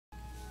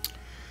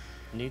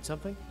Need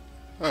something?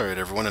 Alright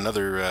everyone,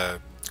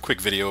 another quick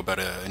video about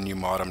a new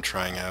mod I'm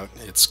trying out.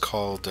 It's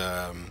called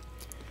To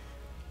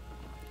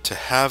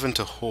Have and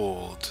to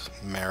Hold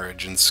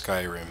Marriage in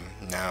Skyrim.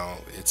 Now,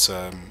 it's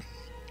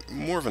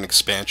more of an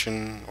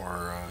expansion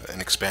or an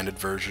expanded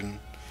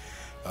version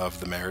of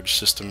the marriage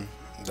system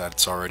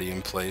that's already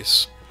in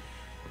place.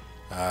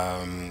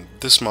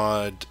 This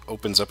mod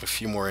opens up a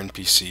few more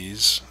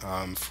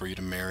NPCs for you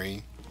to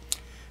marry,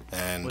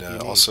 and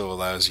also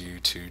allows you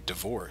to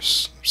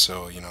divorce.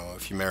 So, you know,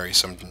 if you marry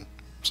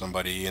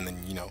somebody and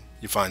then, you know,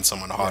 you find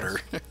someone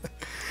hotter, yes.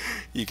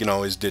 You can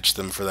always ditch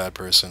them for that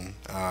person.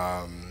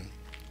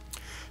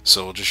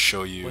 So I'll just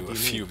show you a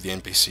few of the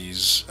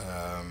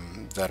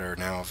NPCs that are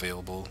now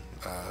available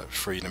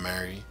for you to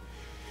marry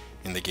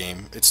in the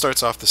game. It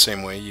starts off the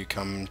same way. You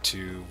come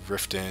to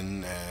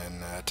Riften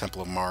and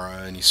Temple of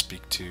Mara, and you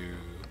speak to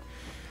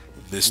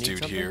this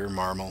dude here,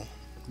 Marmal.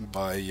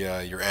 Buy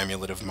your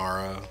Amulet of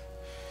Mara,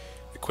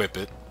 equip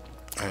it,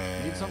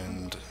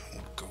 and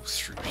we'll go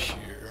through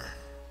here.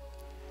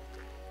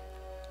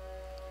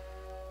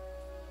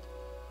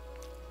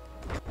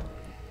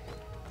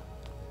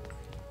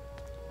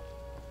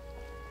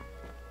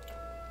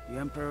 The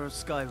Emperor of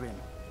Skyrim.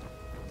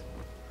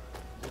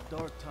 The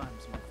dark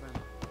times, my friend.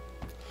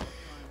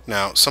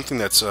 Now, something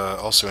that's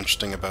also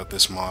interesting about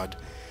this mod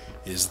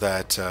is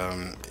that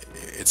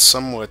it's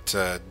somewhat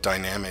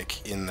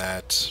dynamic in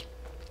that,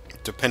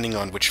 depending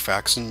on which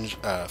factions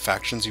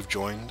you've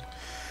joined,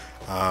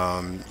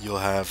 you'll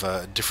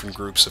have different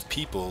groups of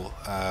people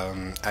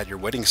at your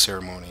wedding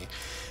ceremony,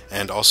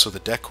 and also the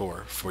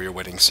decor for your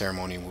wedding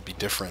ceremony will be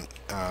different.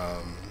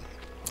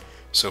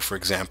 So, for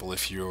example,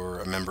 if you're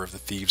a member of the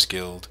Thieves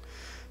Guild,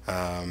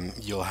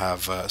 you'll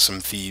have some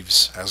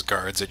thieves as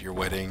guards at your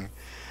wedding.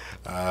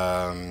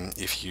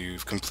 If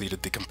you've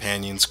completed the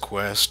Companion's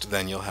quest,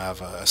 then you'll have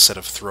a set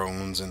of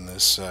thrones and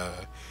this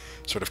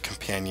sort of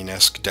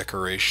companion-esque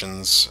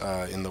decorations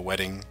in the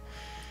wedding.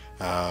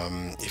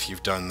 If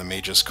you've done the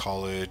Mage's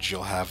College,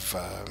 you'll have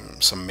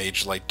some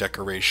mage-like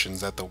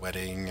decorations at the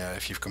wedding.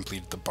 If you've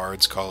completed the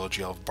Bard's College,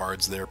 you'll have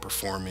bards there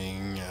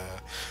performing,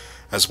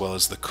 as well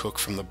as the cook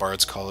from the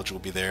Bard's College will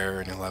be there,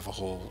 and he'll have a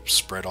whole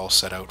spread all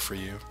set out for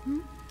you.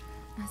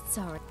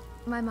 Sorry,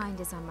 my mind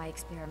is on my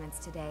experiments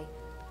today.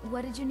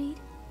 What did you need?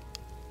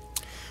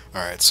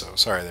 Alright, so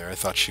sorry there. I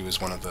thought she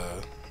was one of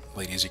the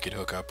ladies you could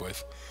hook up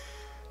with.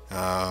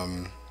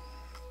 I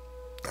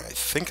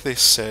think they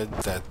said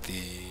that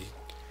the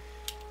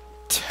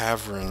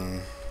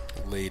tavern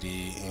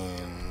lady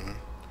in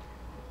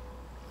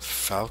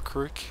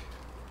Falkirk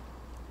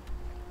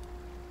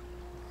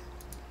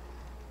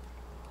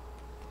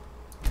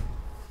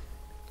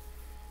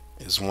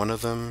is one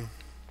of them.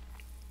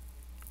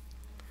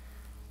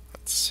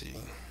 Let's see.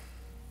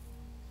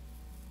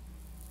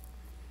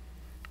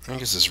 I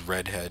think it's this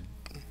redhead.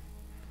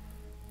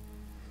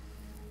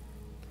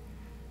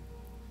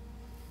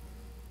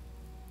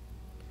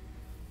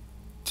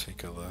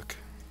 Take a look.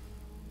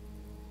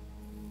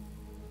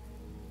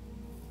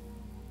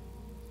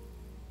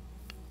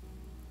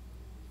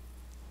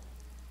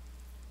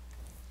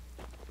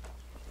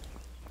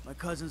 My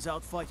cousin's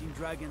out fighting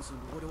dragons, and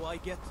what do I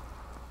get?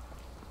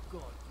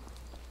 God.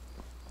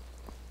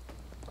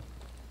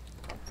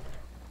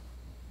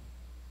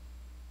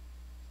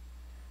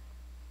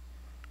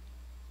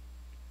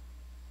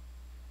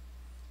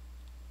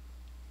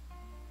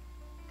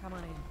 Come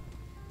on in.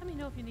 Let me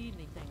know if you need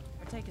anything,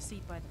 or take a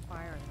seat by the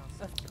fire and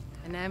I'll set you.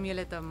 An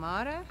amulet of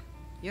Mara?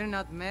 You're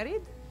not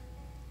married?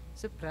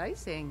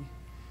 Surprising.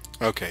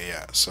 Okay,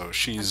 yeah, so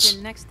she's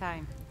Until next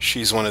time.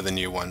 She's one of the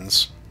new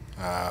ones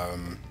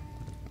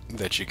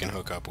that you can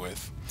hook up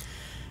with.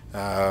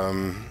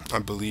 I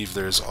believe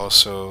there's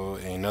also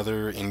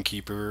another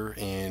innkeeper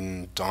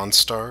in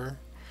Dawnstar,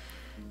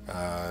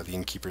 the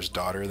innkeeper's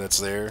daughter that's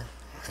there,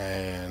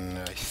 and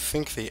I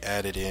think they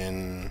added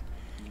in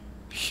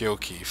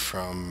Hyoki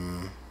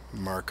from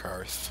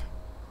Markarth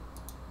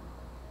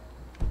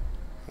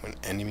when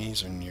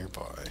enemies are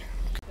nearby.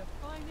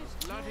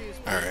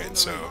 Alright,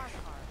 so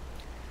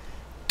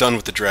done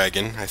with the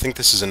dragon. I think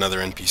this is another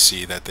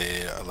NPC that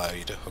they allow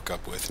you to hook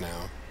up with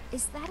now.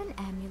 Is that an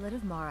amulet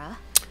of Mara?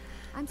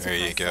 I'm there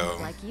you surprised go.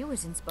 someone like you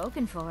isn't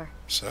spoken for.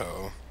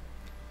 So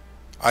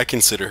I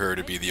consider her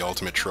to be the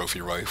ultimate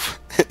trophy wife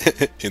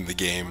in the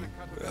game.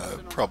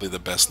 Probably the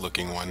best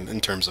looking one in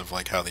terms of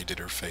like how they did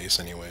her face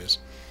anyways.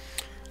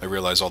 I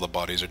realize all the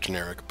bodies are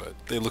generic, but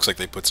it looks like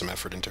they put some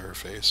effort into her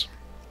face.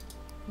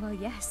 Well,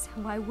 yes.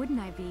 Why wouldn't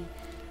I be?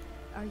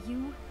 Are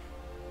you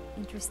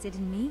interested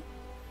in me?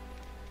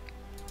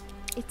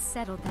 It's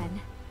settled then.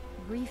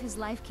 Brief as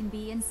life can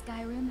be in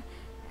Skyrim,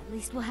 at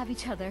least we'll have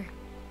each other.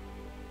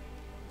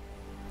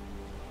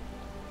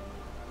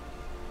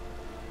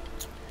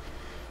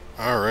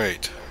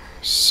 Alright,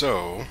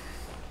 so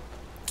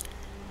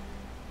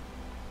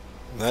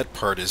that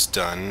part is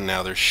done.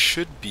 Now there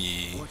should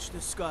be Watch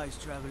the skies,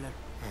 traveler.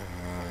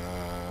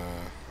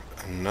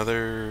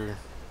 another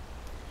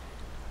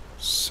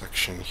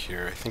section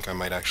here. I think I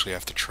might actually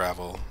have to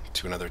travel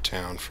to another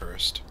town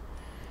first.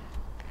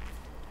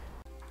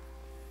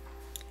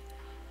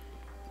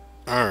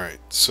 Alright,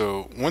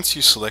 so once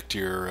you select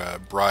your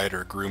bride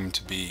or groom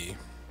to be,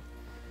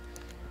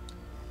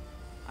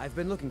 I've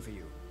been looking for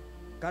you.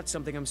 Got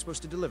something I'm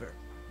supposed to deliver.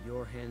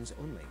 Your hands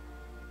only.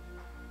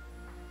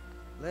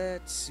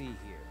 Let's see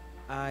here.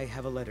 I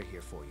have a letter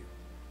here for you.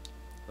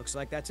 Looks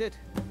like that's it.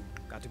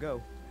 Got to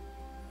go.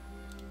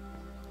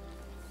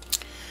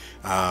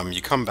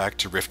 you come back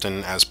to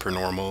Riften as per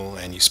normal,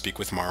 and you speak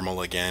with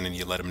Marmal again, and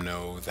you let him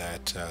know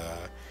that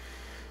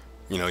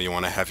you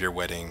want to have your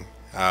wedding.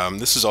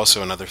 This is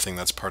also another thing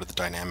that's part of the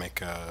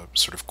dynamic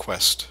sort of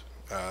quest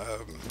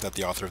that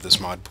the author of this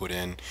mod put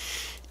in.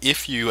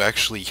 If you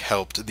actually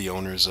helped the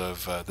owners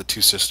of the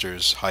two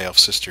sisters, High Elf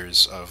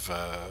sisters of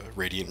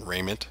Radiant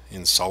Raiment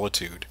in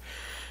Solitude,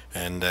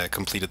 and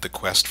completed the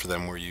quest for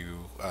them where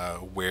you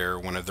wear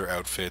one of their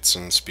outfits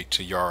and speak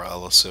to Yara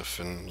Elisif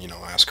and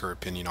ask her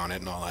opinion on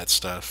it and all that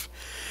stuff,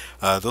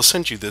 they'll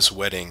send you this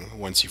wedding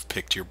once you've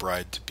picked your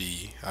bride to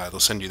be. They'll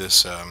send you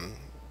this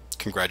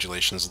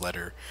congratulations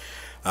letter.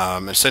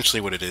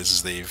 Essentially what it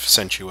is they've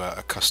sent you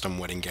a custom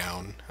wedding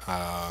gown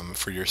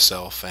for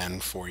yourself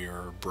and for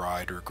your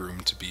bride or groom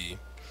to be,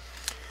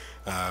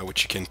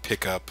 which you can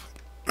pick up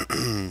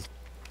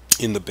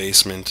in the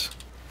basement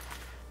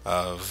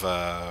of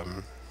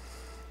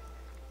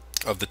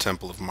the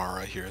Temple of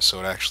Mara here. So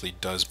it actually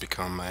does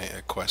become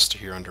a quest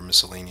here under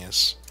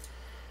miscellaneous.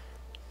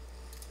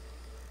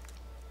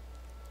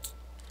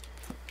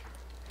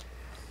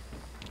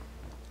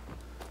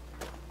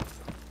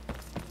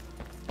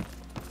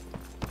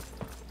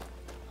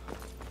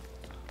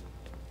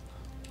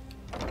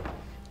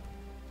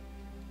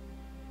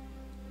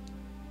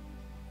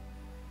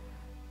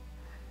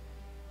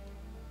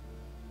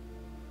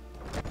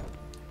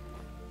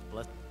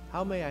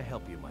 How may I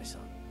help you, my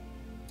son?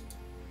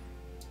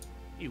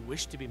 You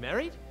wish to be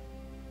married?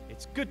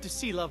 It's good to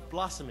see love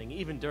blossoming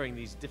even during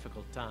these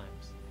difficult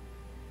times.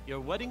 Your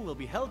wedding will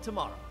be held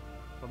tomorrow,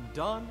 from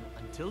dawn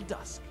until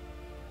dusk.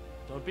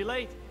 Don't be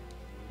late.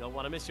 You don't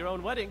want to miss your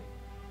own wedding.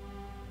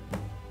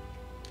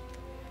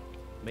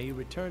 May you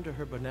return to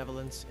her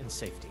benevolence in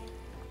safety.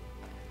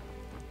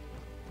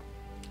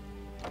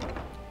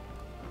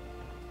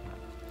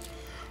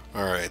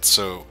 Alright,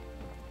 so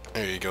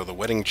there you go. The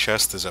wedding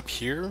chest is up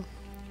here.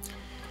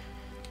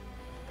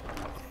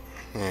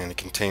 And it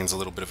contains a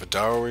little bit of a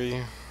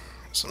dowry,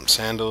 some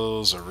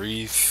sandals, a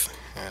wreath,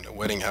 and a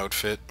wedding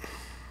outfit.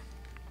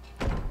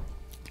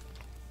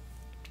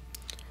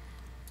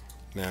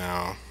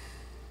 Now,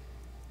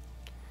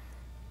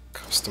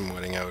 custom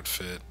wedding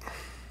outfit,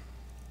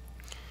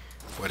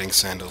 wedding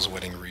sandals,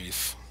 wedding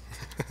wreath.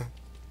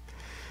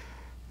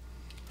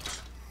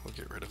 We'll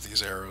get rid of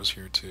these arrows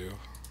here too.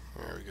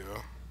 There we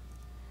go.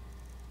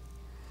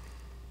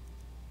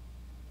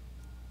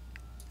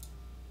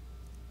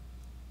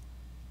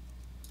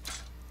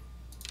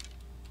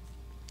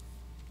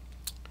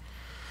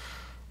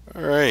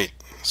 Alright,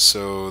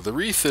 so the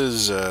wreath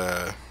is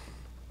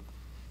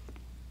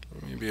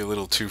maybe a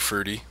little too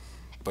fruity,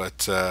 but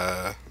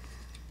the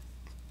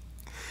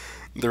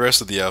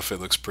rest of the outfit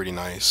looks pretty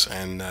nice,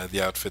 and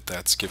the outfit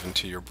that's given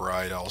to your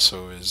bride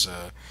also is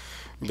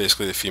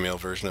basically the female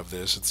version of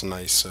this. It's a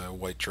nice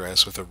white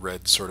dress with a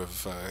red sort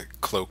of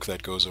cloak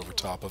that goes over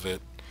top of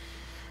it.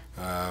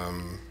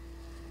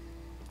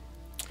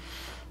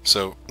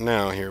 So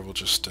now here we'll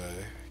just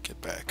get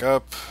back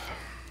up.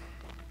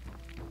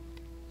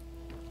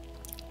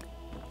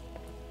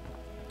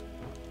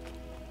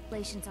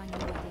 Congratulations on your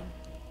wedding.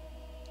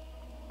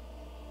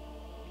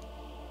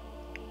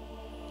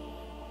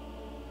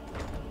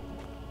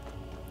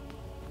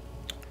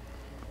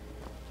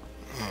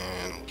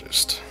 And we'll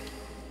just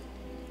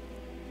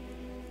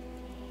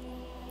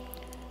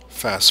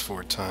fast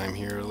forward time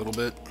here a little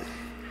bit.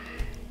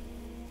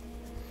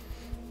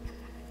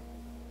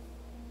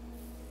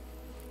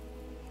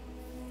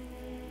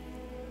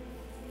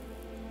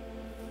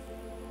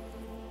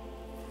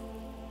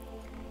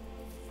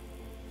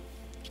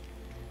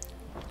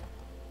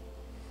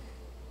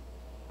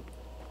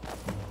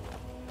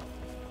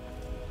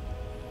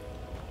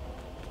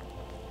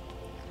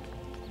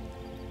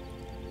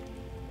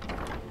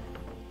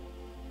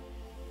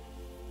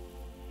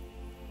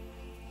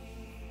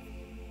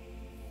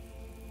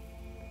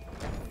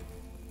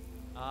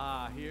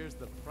 Here's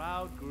the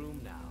proud groom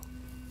now.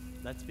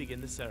 Let's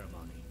begin the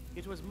ceremony.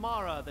 It was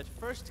Mara that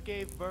first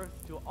gave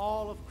birth to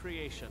all of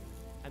creation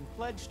and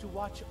pledged to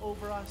watch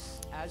over us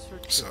as her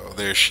children. So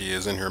there she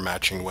is in her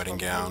matching wedding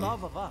gown. The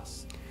love of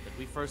us that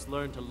we first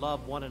learned to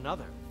love one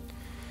another.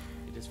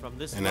 It is from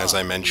this and love as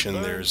I we mentioned,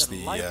 learned there's that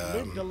the life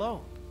lived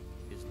alone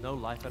is no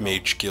life at all.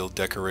 Mage Guild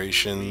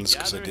decorations,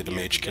 because I We did a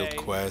gather Mage here Guild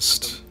today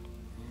quest.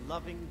 with a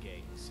loving gaze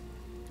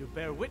to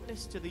bear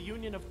witness to the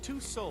union of two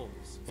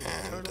souls.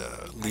 And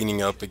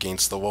leaning up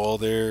against the wall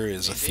there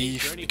is a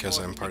thief, because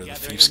I'm part of the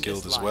Thieves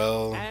Guild as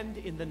well. And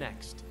in the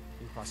next,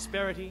 in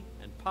prosperity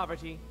and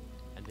poverty,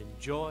 and in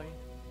joy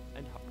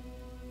and hope.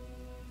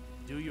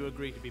 Do you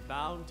agree to be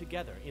bound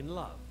together in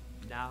love,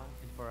 now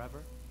and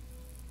forever?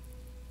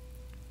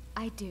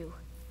 I do.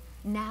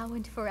 Now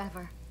and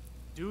forever.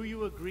 Do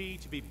you agree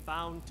to be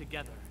bound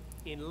together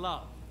in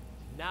love,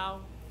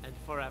 now and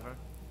forever.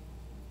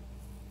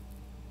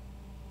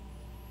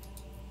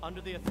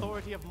 Under the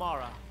authority of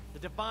Mara, the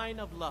divine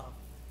of love,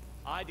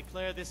 I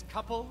declare this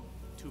couple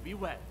to be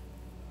wed.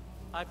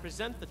 I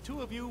present the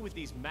two of you with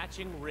these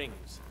matching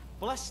rings,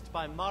 blessed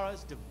by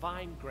Mara's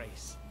divine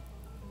grace.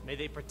 May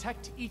they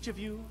protect each of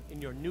you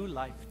in your new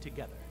life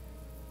together.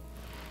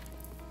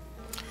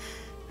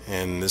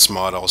 And this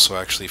mod also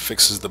actually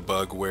fixes the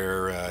bug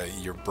where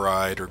your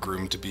bride or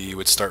groom-to-be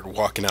would start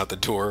walking out the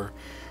door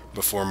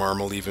before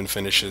Marmal even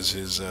finishes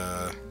his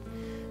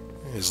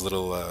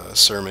little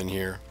sermon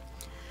here.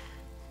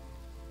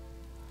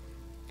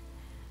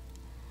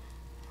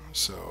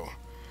 So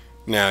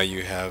now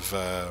you have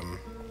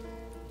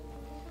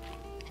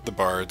the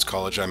Bard's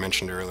College I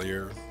mentioned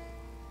earlier.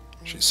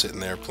 She's sitting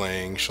there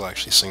playing. She'll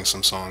actually sing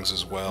some songs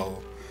as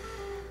well.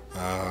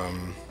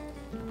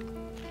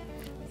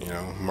 You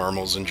know,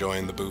 Marmal's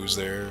enjoying the booze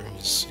there.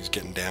 He's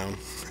getting down.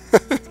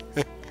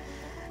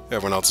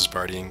 Everyone else is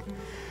partying.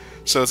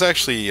 So it's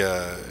actually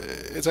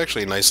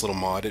a nice little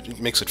mod. It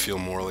makes it feel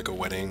more like a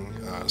wedding.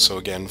 So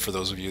again, for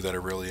those of you that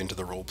are really into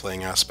the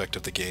role-playing aspect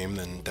of the game,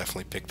 then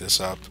definitely pick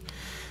this up.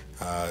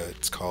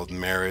 It's called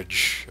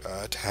Marrage,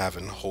 To Have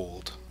and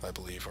Hold, I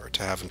believe, or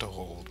To Have and To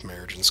Hold,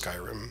 Marriage in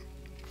Skyrim.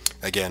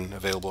 Again,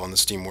 available on the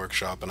Steam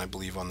Workshop and I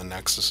believe on the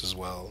Nexus as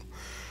well.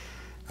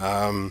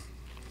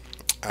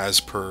 As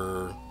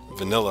per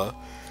vanilla,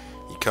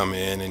 you come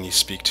in and you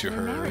speak to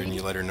her and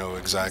you let her know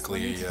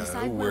exactly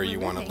where you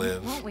want to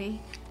live. Won't we?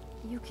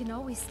 You can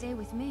always stay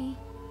with me.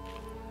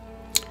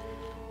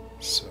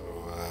 So,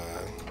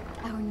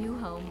 Our new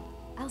home.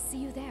 I'll see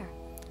you there.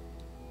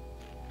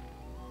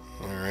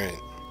 alright.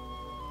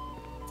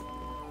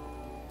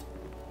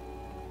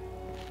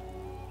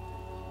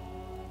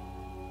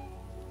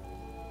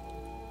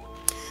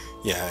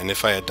 Yeah, and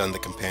if I had done the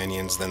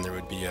companions, then there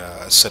would be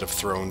a set of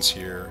thrones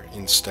here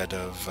instead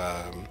of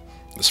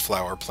this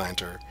flower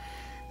planter.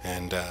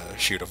 And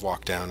she would have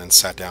walked down and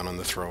sat down on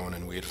the throne,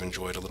 and we'd have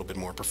enjoyed a little bit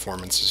more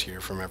performances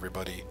here from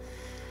everybody.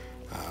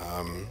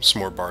 Some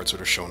more bards would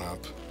have shown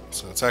up.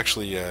 So it's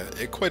actually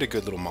quite a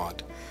good little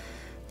mod.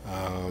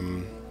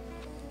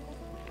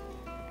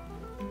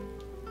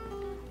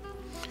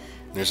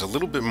 There's a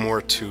little bit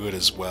more to it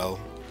as well.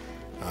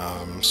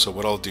 So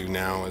what I'll do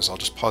now is I'll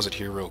just pause it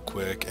here real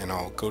quick, and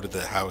I'll go to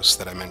the house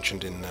that I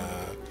mentioned in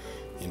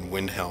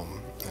Windhelm,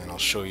 and I'll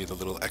show you the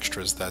little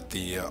extras that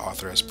the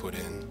author has put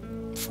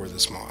in for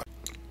this mod.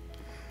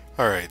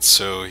 Alright,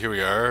 so here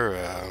we are.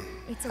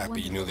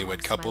 Happy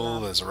newlywed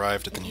couple has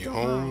arrived at the new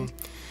home.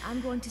 I'm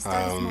going to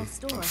start a small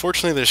store.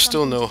 Unfortunately, there's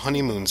still no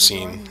honeymoon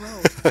scene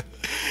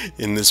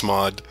in this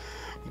mod,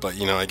 but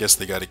you know, I guess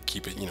they got to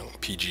keep it, you know,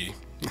 PG.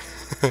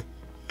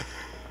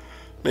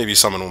 Maybe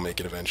someone will make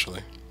it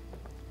eventually.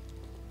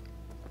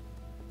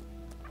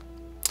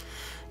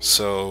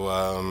 So,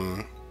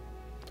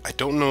 I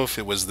don't know if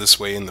it was this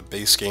way in the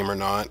base game or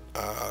not,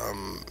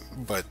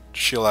 but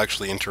she'll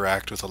actually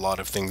interact with a lot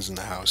of things in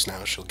the house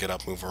now. She'll get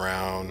up, move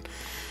around,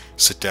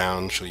 sit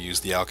down, she'll use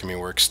the alchemy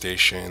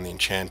workstation, the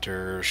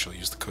enchanter, she'll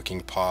use the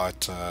cooking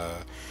pot.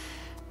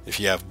 If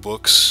you have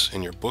books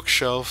in your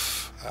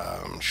bookshelf,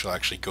 she'll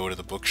actually go to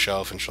the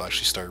bookshelf and she'll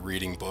actually start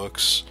reading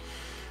books.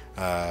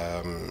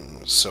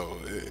 So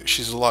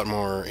she's a lot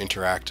more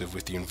interactive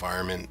with the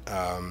environment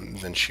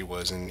than she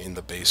was in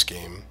the base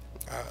game.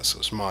 So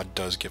this mod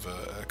does give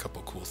a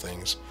couple cool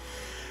things.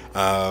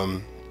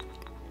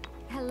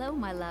 Hello,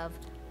 my love.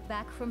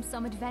 Back from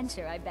some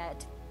adventure, I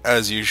bet.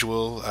 As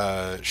usual,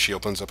 she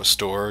opens up a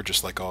store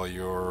just like all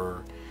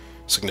your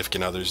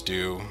significant others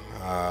do.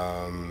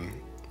 I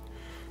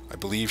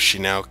believe she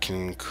now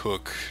can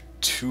cook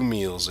 2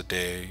 meals a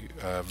day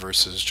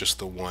versus just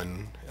the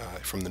one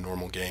from the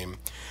normal game.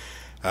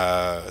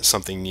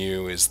 Something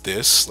new is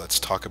this. Let's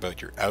talk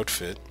about your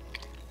outfit.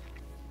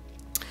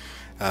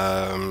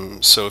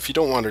 So if you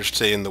don't want her to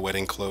stay in the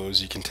wedding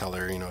clothes, you can tell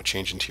her, you know,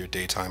 change into your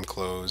daytime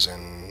clothes,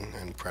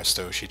 and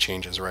presto, she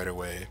changes right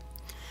away.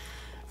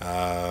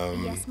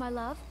 Yes, my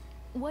love.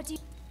 What do you...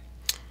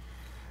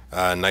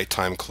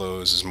 Nighttime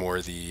clothes is more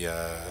the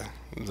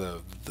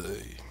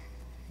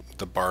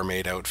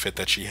barmaid outfit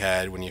that she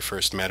had when you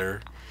first met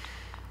her.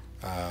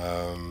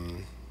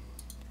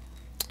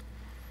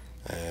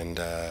 And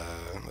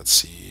let's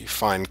see,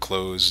 fine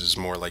clothes is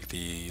more like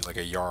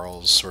a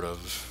Jarl's sort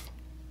of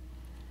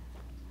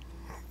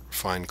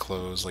fine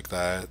clothes like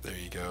that. There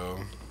you go.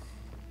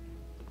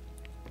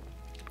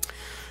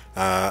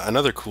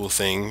 Another cool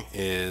thing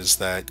is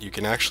that you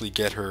can actually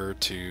get her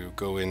to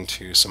go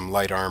into some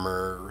light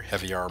armor,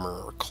 heavy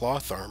armor, or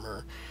cloth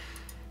armor.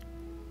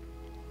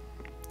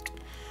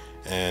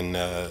 And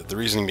the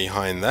reasoning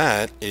behind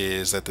that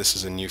is that this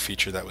is a new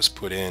feature that was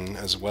put in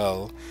as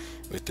well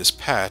with this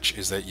patch,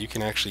 is that you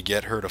can actually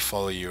get her to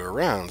follow you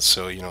around.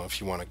 So, you know,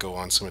 if you want to go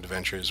on some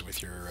adventures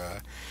with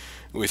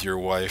your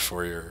wife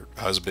or your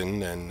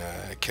husband and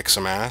kick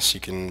some ass,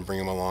 you can bring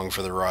him along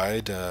for the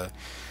ride,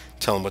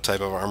 tell him what type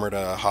of armor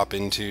to hop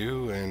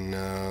into,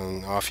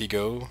 and off you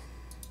go.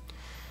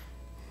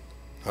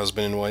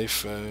 Husband and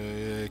wife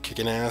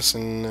kicking ass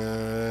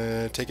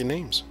and taking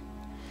names.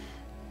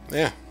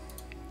 Yeah.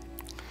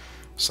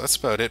 So that's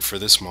about it for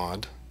this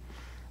mod.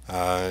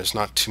 There's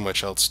not too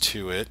much else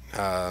to it,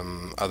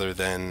 other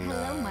than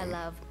Hello, my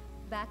love.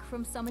 Back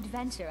from some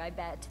adventure, I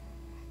bet.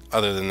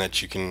 other than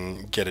that you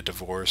can get a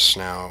divorce.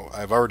 Now,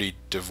 I've already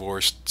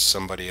divorced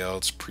somebody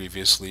else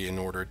previously in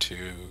order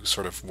to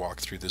sort of walk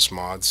through this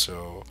mod,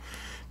 so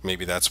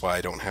maybe that's why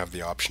I don't have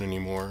the option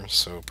anymore.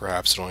 So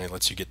perhaps it only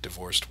lets you get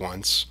divorced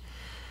once.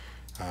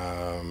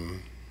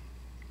 I'm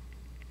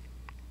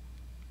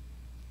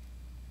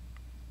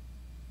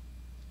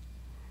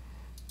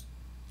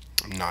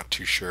not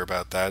too sure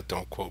about that.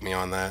 Don't quote me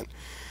on that.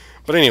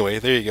 But anyway,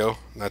 there you go.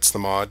 That's the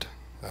mod.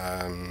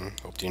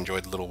 Hope you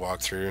enjoyed the little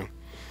walkthrough.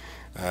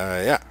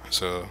 Yeah,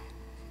 so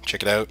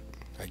check it out.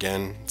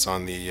 Again, it's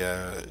on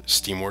the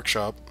Steam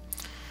Workshop,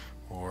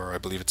 or I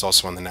believe it's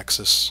also on the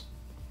Nexus.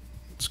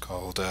 It's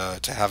called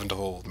To Have and to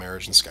Hold,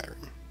 Marriage in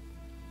Skyrim.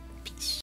 Peace.